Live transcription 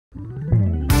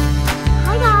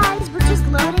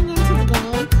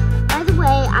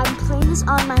games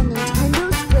on my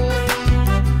Nintendo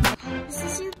Switch. This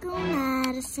is your girl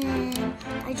Madison.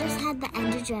 I just had the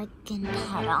Ender Dragon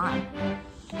hat on.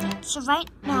 So right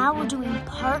now we're doing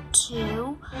part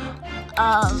 2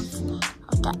 of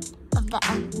the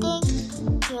end thing.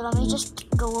 Here, let me just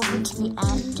go over to the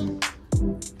end.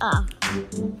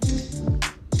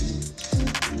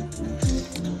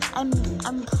 I'm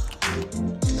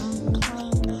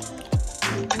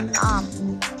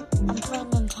playing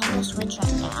Nintendo Switch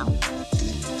right now.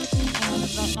 And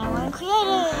right now I'm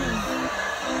creating.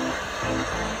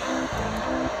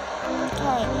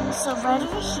 Okay, so right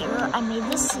over here I made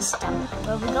this system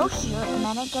where we go here and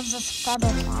then it gives us feather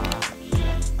fall.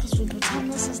 Because we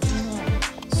pretend this is the moon.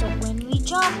 So when we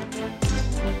jump,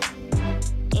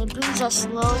 it brings us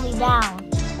slowly down.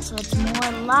 So it's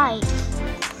more like,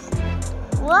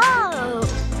 whoa!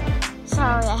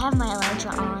 Sorry, I have my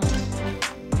elytra on.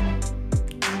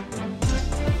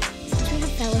 Since we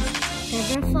have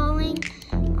feather falling,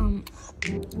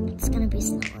 it's gonna be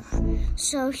slower.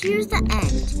 So here's the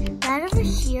end. Right over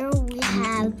here we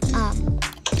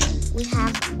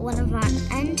have one of our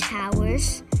end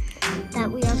towers that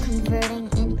we are converting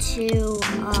into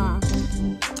a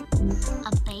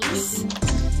base.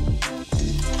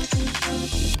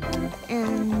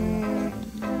 And then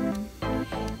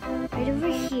right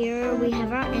over here we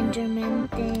have our Enderman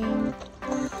thing.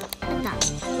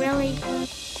 That's really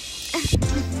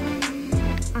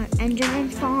our Enderman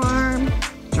farm.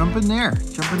 Jump in there.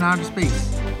 Jump in outer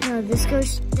space. No, this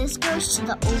goes to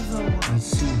the overworld. Let's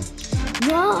see.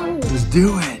 No! Let's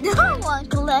do it. No,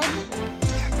 Uncle Ed.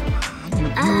 Your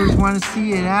viewers want to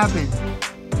see it happen.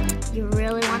 You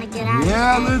really want to get out of it?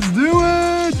 Yeah, let's do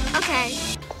it. Okay.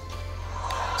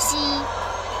 See?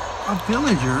 A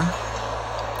villager?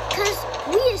 Because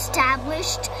we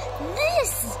established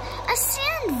this, a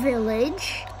sand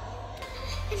village.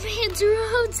 It has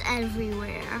roads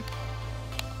everywhere.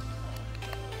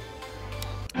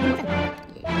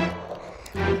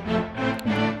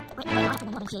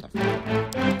 This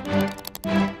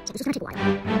is gonna take a while.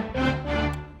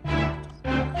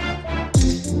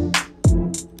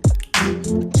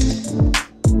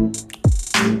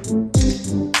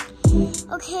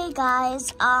 Okay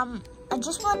guys, I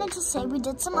just wanted to say we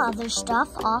did some other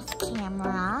stuff off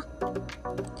camera.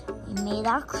 We made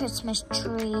our Christmas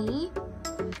tree.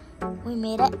 We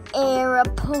made an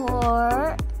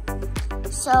airport.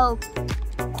 So,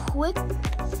 quick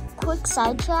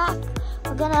sidetrack.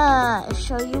 We're gonna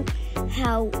show you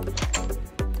how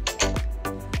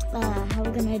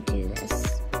we're gonna do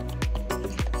this.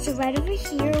 So right over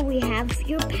here we have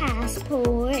your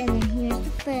passport, and then here's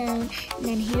the phone, and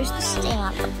then here's the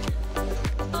stamp,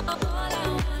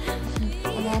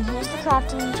 and then here's the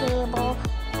crafting table,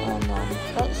 and then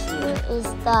right here is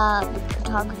the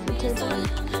photography table.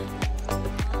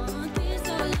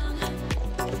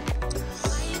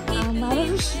 Right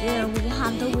over here we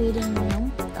have the waiting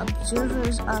room. The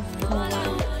observers are for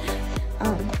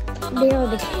they are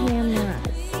the cameras.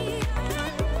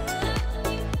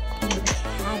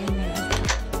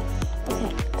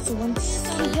 Okay, so once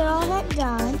you get all that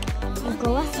done, you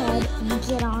go ahead and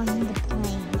get on the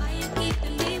plane.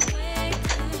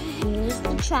 Here's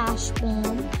the trash bin. So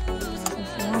if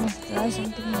you want to throw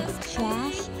something in the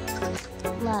trash,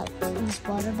 like this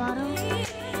water bottle,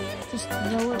 just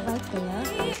throw it right there,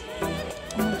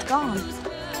 and it's gone.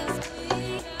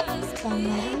 Then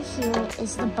right over here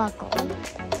is the buckle.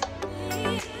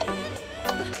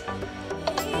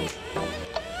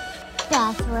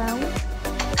 Bathroom.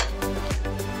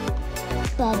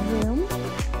 Bedroom.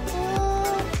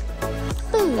 And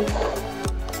food.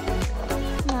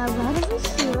 Now right over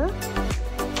here.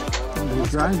 We'll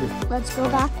drive it. Let's go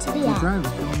back to the app. Drive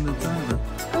it. Film the driver.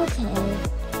 Okay.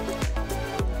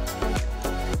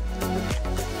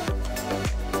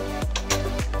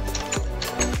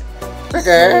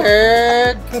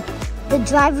 Chicken! The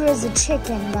driver is a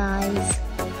chicken, guys.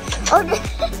 Oh,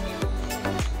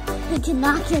 he can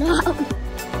knock it out.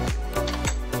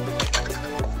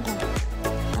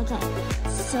 Okay,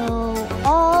 so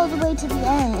all the way to the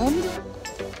end.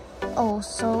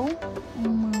 Also,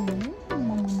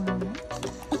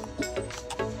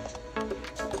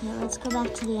 okay, let's go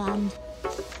back to the end.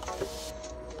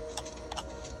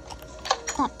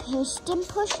 That piston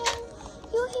pushing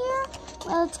you hear?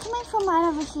 Well, it's coming from right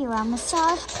over here, our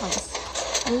massage place.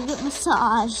 Where you get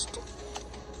massaged.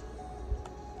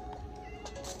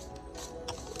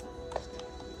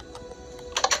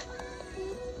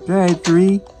 Okay,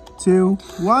 3, 2,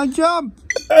 1, jump!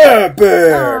 Epic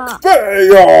fail!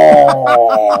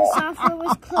 The software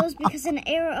was closed because an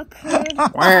error occurred.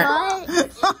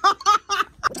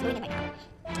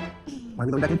 What? Why are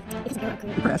we loading back in? Because of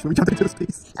your We crashed when we jumped into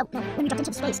space. Oh, no, when you jumped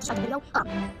into space to start the video.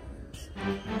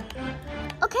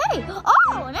 Okay.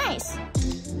 Oh, nice.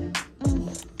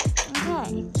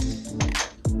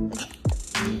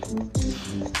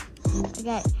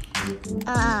 Okay.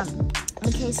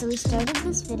 Okay, so we started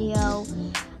this video,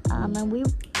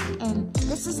 and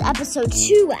this is episode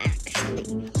 2,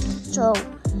 actually.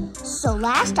 So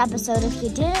last episode, if you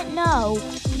didn't know,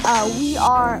 we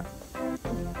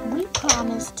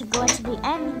promised to go into the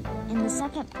end in the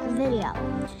second video.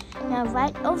 Now,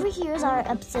 right over here is our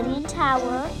obsidian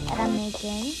tower that I'm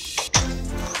making.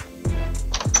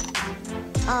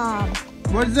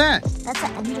 What is that? That's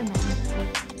an Enderman.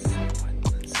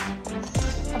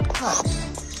 Up close.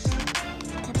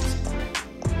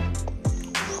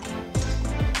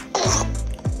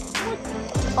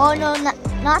 Oh no,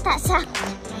 not that sound.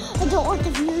 I don't want the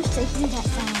viewers to hear that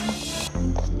sound.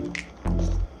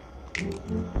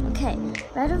 Okay,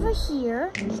 right over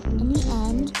here, in the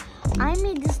end, I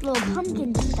made this little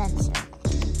pumpkin dispenser.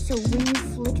 So when you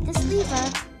flick this lever,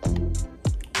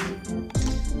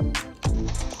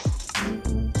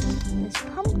 this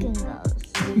pumpkin goes.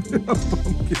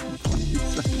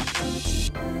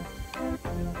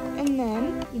 And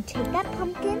then you take that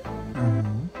pumpkin.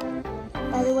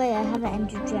 By the way, I have an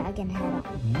ender dragon head on.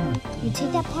 You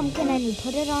take that pumpkin and you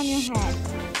put it on your head.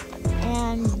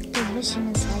 And the mission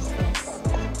is like this.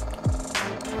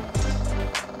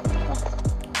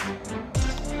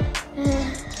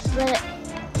 But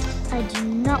I do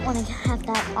not want to have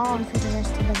that on for the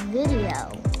rest of the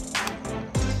video.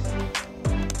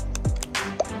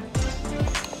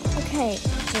 Okay,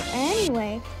 so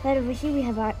anyway, right over here we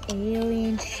have our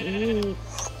alien sheep.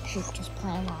 Sheep just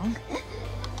playing along.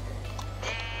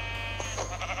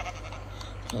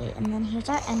 Okay, and then here's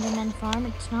our Enderman farm.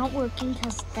 It's not working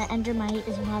because the Endermite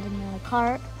is not in the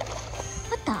cart.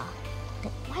 What the?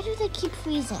 Why do they keep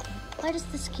freezing? Why does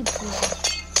this keep freezing?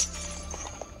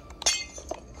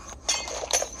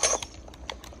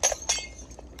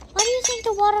 Why do you think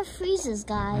the water freezes,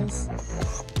 guys?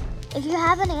 If you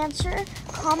have an answer,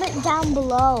 comment down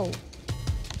below.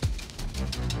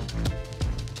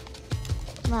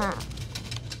 Wow.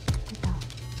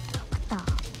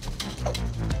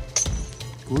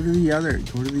 Go to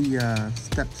the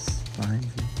steps behind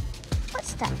you. What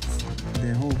steps?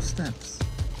 The whole steps.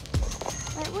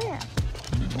 Right where?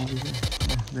 Over there.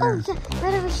 Oh, yeah,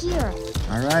 right over here.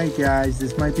 All right, guys,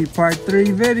 this might be part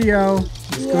 3 video.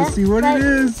 Let's go see what it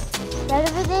is. Right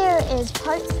over there is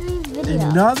part 3 video.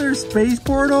 Another space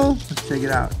portal? Let's check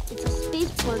it out. It's a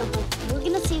space portal, but we're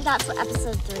going to save that for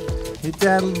episode 3. Hit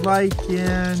that like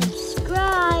and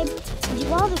subscribe and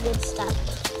do all the good stuff.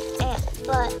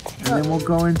 And then we'll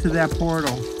go into that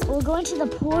portal. We'll go into the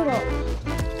portal.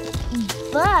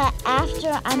 But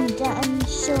after I'm done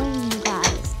showing you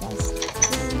guys this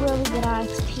is where we get our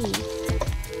XP.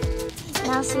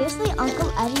 Now, seriously,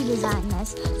 Uncle Eddie designed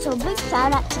this. So a big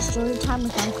shout out to Storytime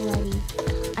with Uncle Eddie.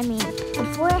 I mean,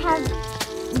 before I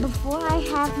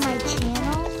have my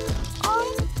channel on,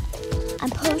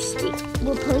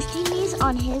 we're posting these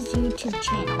on his YouTube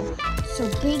channel. So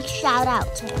big shout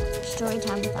out to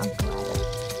Storytime with Uncle Eddie.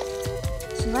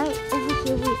 So right over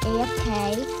here we AFK.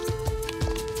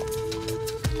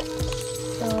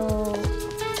 So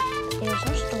there's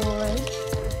our storage.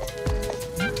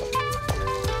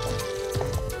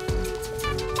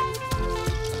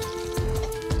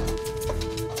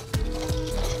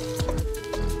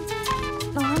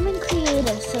 Oh, I'm in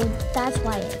creative, so that's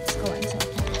why it's going so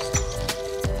fast.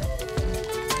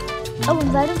 Oh,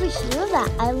 and right over here, that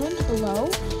island below,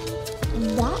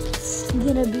 that's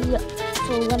gonna be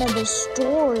for one of the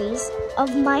stories of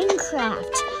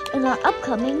Minecraft in our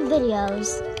upcoming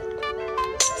videos.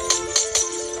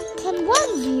 Can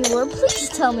one viewer please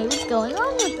tell me what's going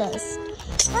on with this?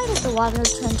 Why does the water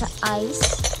turn to ice?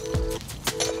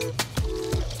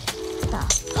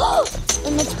 Oh,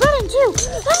 and it's burning too!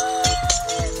 Ah!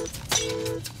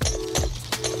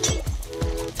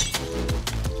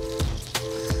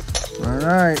 All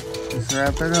right, let's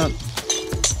wrap it up.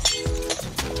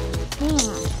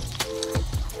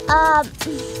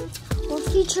 We'll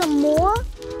feature more.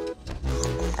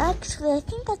 Actually, I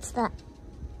think that's that.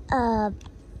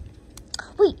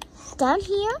 Wait, down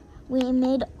here, we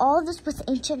made all this with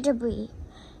ancient debris.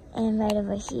 And right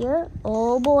over here,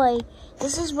 oh boy,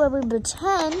 this is where we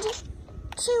pretend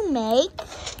to make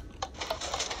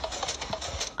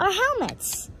our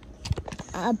helmets.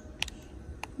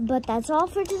 But that's all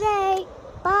for today.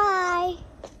 Bye.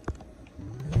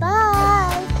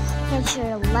 Bye. Make sure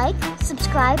to like,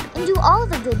 subscribe, and do all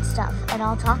the good stuff. And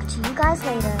I'll talk to you guys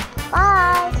later.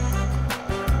 Bye.